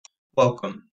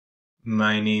Welcome.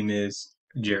 My name is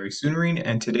Jerry Sunarine,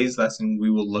 and today's lesson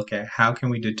we will look at how can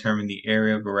we determine the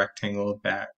area of a rectangle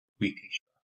that we can show.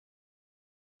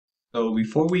 So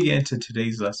before we get into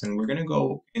today's lesson, we're going to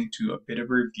go into a bit of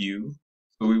review.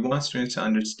 So we want students to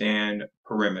understand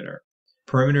perimeter.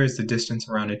 Perimeter is the distance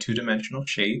around a two-dimensional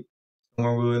shape. When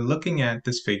we're looking at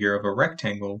this figure of a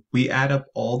rectangle, we add up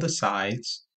all the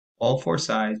sides, all four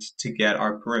sides, to get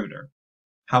our perimeter.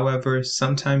 However,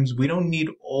 sometimes we don't need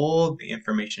all the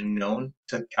information known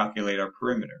to calculate our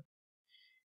perimeter.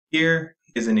 Here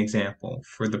is an example.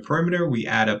 For the perimeter, we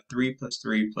add up 3 plus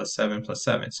 3 plus 7 plus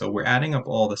 7. So we're adding up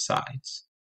all the sides.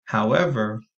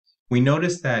 However, we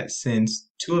notice that since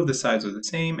two of the sides are the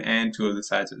same and two of the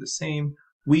sides are the same,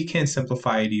 we can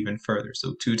simplify it even further.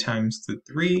 So 2 times the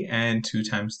 3 and 2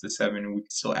 times the 7, we can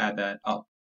still add that up.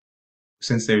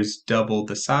 Since there's double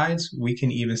the sides, we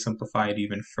can even simplify it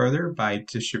even further by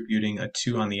distributing a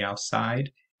 2 on the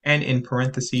outside, and in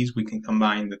parentheses we can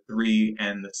combine the 3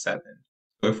 and the 7.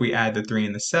 So if we add the 3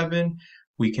 and the 7,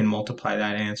 we can multiply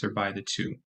that answer by the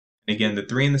 2. And again, the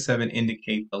 3 and the 7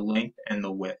 indicate the length and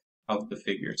the width of the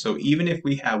figure. So even if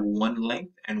we have one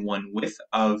length and one width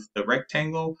of the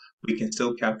rectangle, we can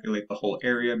still calculate the whole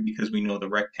area because we know the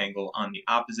rectangle on the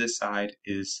opposite side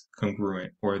is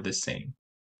congruent or the same.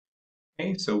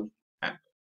 Okay, so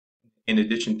in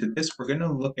addition to this, we're going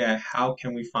to look at how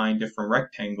can we find different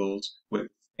rectangles with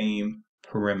the same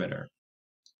perimeter.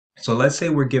 So let's say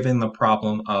we're given the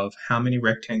problem of how many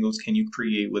rectangles can you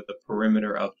create with a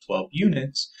perimeter of 12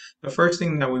 units. The first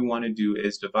thing that we want to do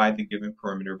is divide the given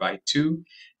perimeter by 2,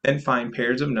 then find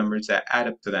pairs of numbers that add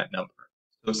up to that number.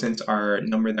 So since our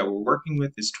number that we're working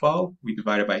with is 12, we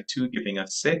divide it by 2, giving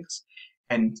us 6.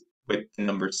 And with the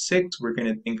number 6, we're going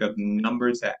to think of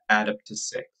numbers that add up to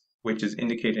 6, which is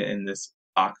indicated in this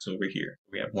box over here.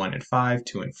 We have 1 and 5,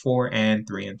 2 and 4, and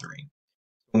 3 and 3.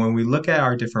 When we look at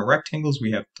our different rectangles,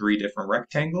 we have 3 different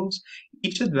rectangles.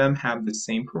 Each of them have the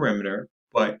same perimeter,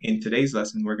 but in today's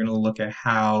lesson, we're going to look at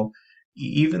how,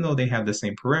 even though they have the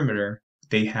same perimeter,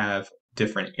 they have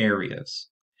different areas.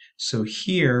 So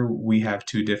here we have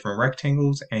 2 different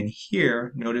rectangles, and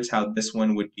here, notice how this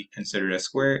one would be considered a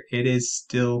square. It is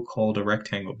still called a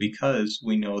rectangle because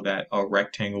we know that a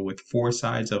rectangle with 4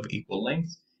 sides of equal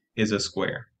length is a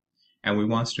square. And we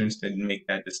want students to make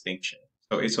that distinction.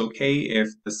 So it's okay if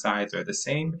the sides are the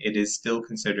same, it is still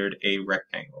considered a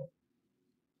rectangle.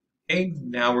 Okay,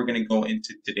 now we're going to go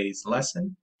into today's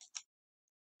lesson.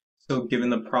 So given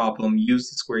the problem, use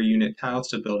the square unit tiles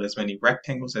to build as many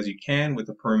rectangles as you can with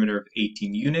a perimeter of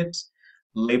 18 units.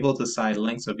 Label the side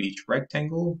lengths of each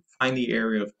rectangle. Find the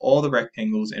area of all the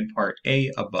rectangles in part A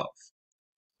above.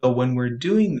 So when we're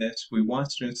doing this, we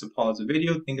want students to pause the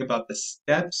video, think about the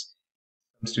steps.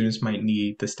 Some students might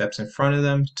need the steps in front of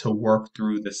them to work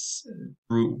through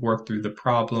the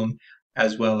problem,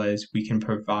 as well as we can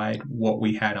provide what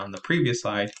we had on the previous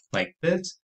slide, like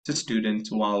this, to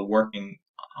students while working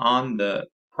on the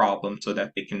problem so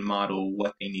that they can model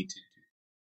what they need to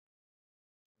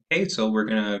do. Okay, so we're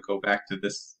going to go back to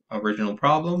this original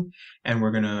problem, and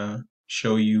we're going to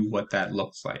show you what that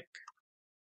looks like.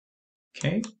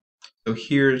 Okay, so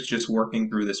here's just working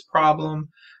through this problem.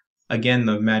 Again,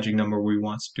 the magic number we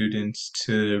want students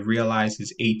to realize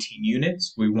is 18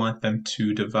 units. We want them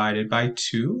to divide it by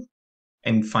 2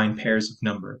 and find pairs of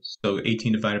numbers. So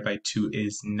 18 divided by 2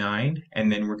 is 9,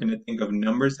 and then we're going to think of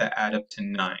numbers that add up to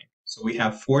 9. So we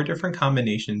have 4 different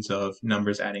combinations of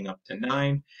numbers adding up to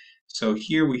 9. So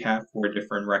here we have 4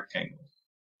 different rectangles.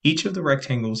 Each of the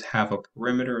rectangles have a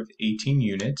perimeter of 18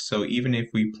 units, so even if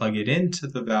we plug it into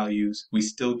the values, we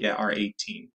still get our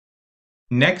 18.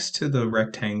 Next to the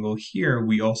rectangle here,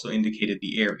 we also indicated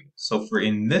the area. So for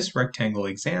in this rectangle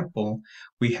example,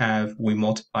 we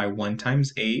multiply 1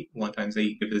 times 8. 1 times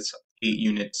 8 gives us 8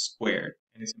 units squared.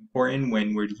 And it's important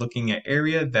when we're looking at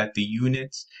area that the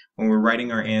units, when we're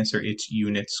writing our answer, it's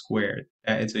units squared.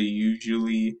 That is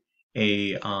usually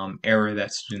a error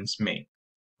that students make.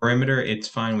 Perimeter, it's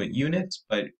fine with units,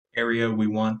 but area, we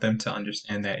want them to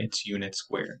understand that it's units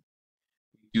squared.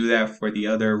 Do that for the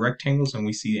other rectangles, and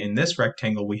we see in this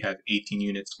rectangle we have 18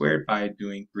 units squared by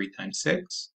doing 3 times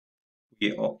 6.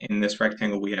 In this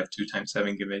rectangle we have 2 times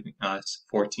 7 giving us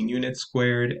 14 units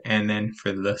squared, and then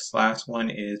for this last one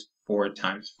is 4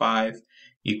 times 5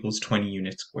 equals 20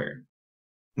 units squared.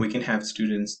 We can have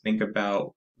students think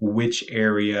about which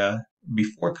area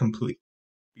before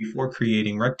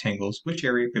creating rectangles, which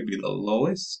area could be the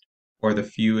lowest or the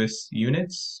fewest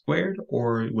units squared,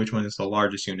 or which one is the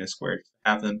largest unit squared.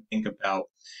 Have them think about,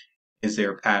 is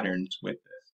there patterns with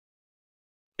this?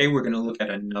 Okay, we're going to look at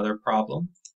another problem.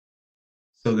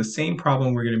 So the same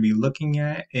problem we're going to be looking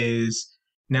at is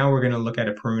Now we're going to look at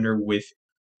a perimeter with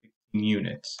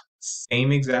units.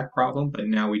 Same exact problem, but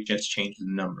now we just change the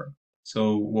number.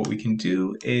 So what we can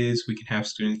do is we can have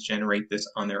students generate this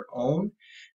on their own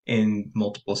in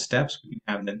multiple steps. We can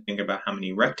have them think about how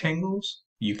many rectangles.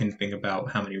 You can think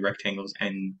about how many rectangles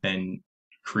and then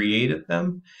create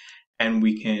them. And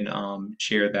we can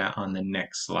share that on the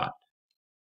next slide.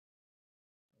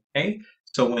 Okay,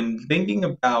 so when thinking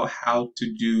about how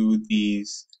to do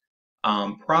these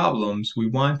problems, we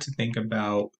want to think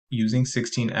about using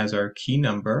 16 as our key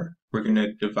number. We're going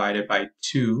to divide it by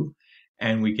 2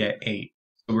 and we get 8.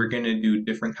 So we're going to do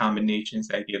different combinations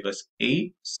that give us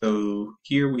 8. So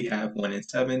here we have 1 and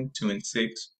 7, 2 and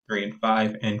 6, 3 and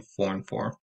 5, and 4 and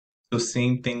 4. So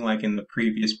same thing like in the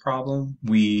previous problem,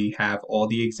 we have all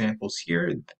the examples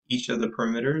here. Each of the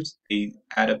perimeters, they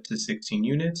add up to 16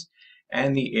 units,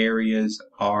 and the areas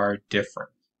are different.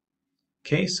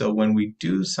 Okay, so when we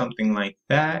do something like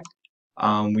that,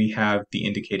 we have the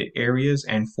indicated areas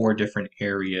and 4 different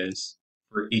areas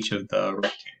for each of the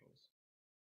rectangles.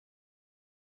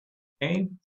 Okay,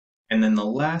 and then the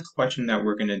last question that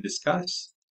we're going to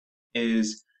discuss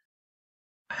is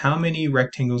how many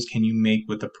rectangles can you make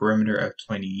with a perimeter of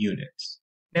 20 units?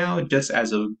 Now, just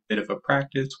as a bit of a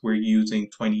practice, we're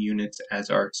using 20 units as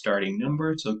our starting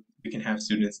number, so we can have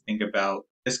students think about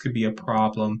this could be a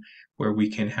problem where we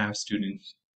can have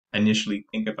students initially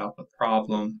think about the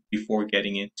problem before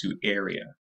getting into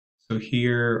area. So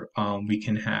here we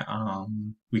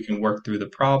can work through the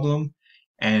problem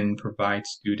and provide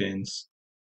students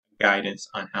guidance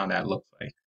on how that looks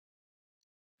like.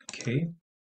 Okay.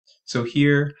 So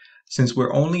here, since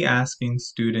we're only asking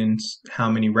students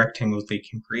how many rectangles they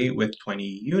can create with 20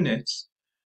 units,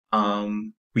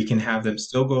 we can have them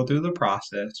still go through the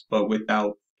process, but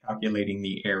without calculating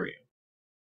the area.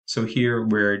 So here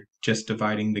we're just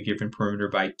dividing the given perimeter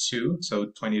by 2. So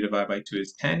 20 divided by 2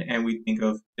 is 10, and we think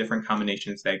of different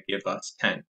combinations that give us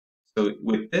 10. So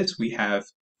with this, we have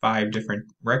 5 different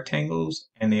rectangles,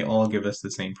 and they all give us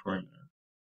the same perimeter.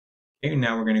 Okay,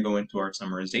 now we're going to go into our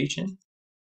summarization.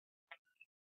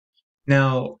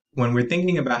 Now, when we're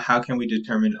thinking about how can we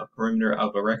determine a perimeter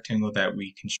of a rectangle that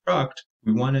we construct,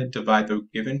 we want to divide the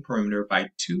given perimeter by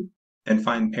 2 and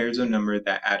find pairs of numbers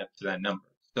that add up to that number.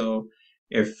 So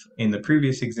if in the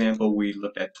previous example we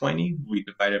looked at 20, we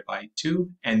divide it by 2,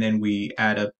 and then we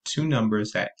add up 2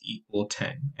 numbers that equal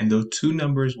 10. And those 2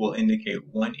 numbers will indicate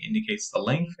one indicates the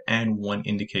length and one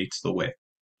indicates the width,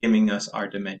 giving us our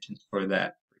dimensions for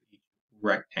that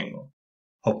rectangle.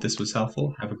 Hope this was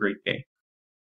helpful. Have a great day.